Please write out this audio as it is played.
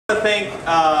I want to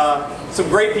thank some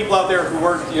great people out there who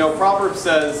worked. You know, Proverbs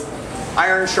says,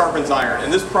 iron sharpens iron.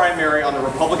 And this primary on the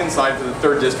Republican side for the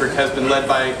 3rd District has been led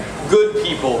by good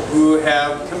people who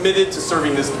have committed to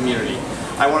serving this community.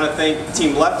 I want to thank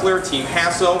Team Leffler, Team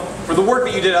Hasso for the work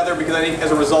that you did out there, because I think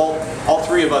as a result, all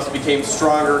 3 of us became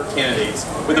stronger candidates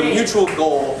with a mutual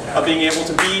goal of being able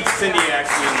to beat Cindy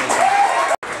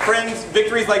Axne. Friends,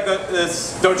 victories like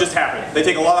this don't just happen. They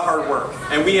take a lot of hard work.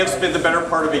 And we have spent the better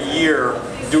part of a year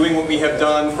doing what we have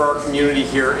done for our community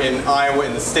here in Iowa,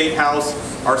 in the State House,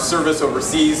 our service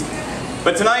overseas.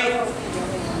 But tonight,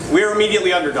 we are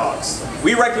immediately underdogs.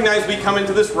 We recognize we come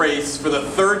into this race for the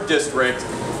 3rd District,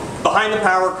 behind the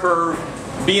power curve,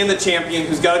 being the champion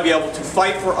who's got to be able to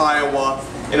fight for Iowa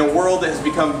in a world that has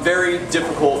become very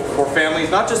difficult for families,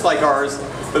 not just like ours,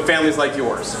 but families like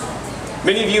yours.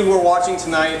 Many of you who are watching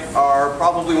tonight are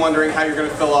probably wondering how you're going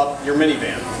to fill up your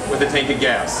minivan with a tank of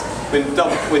gas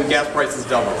when gas prices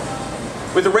double.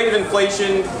 With the rate of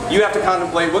inflation, you have to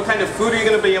contemplate what kind of food are you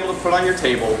going to be able to put on your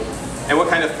table, and what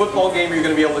kind of football game are you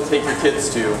going to be able to take your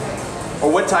kids to,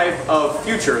 or what type of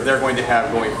future they're going to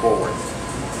have going forward.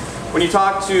 When you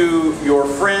talk to your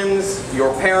friends,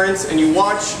 your parents, and you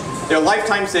watch their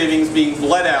lifetime savings being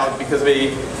bled out because of a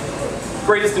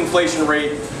greatest inflation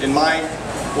rate in my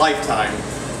lifetime,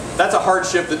 that's a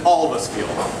hardship that all of us feel.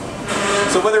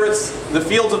 So whether it's the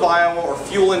fields of Iowa or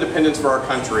fuel independence for our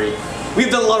country, we've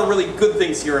done a lot of really good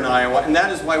things here in Iowa, and that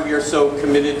is why we are so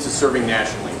committed to serving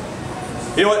nationally.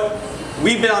 You know what?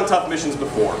 We've been on tough missions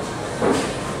before.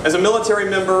 As a military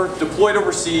member deployed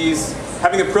overseas,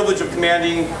 having the privilege of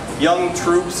commanding young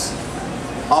troops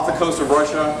off the coast of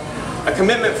Russia, a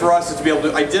commitment for us is to be able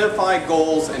to identify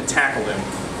goals and tackle them.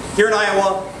 Here in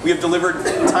Iowa, we have delivered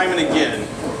time and again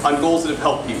on goals that have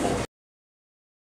helped people.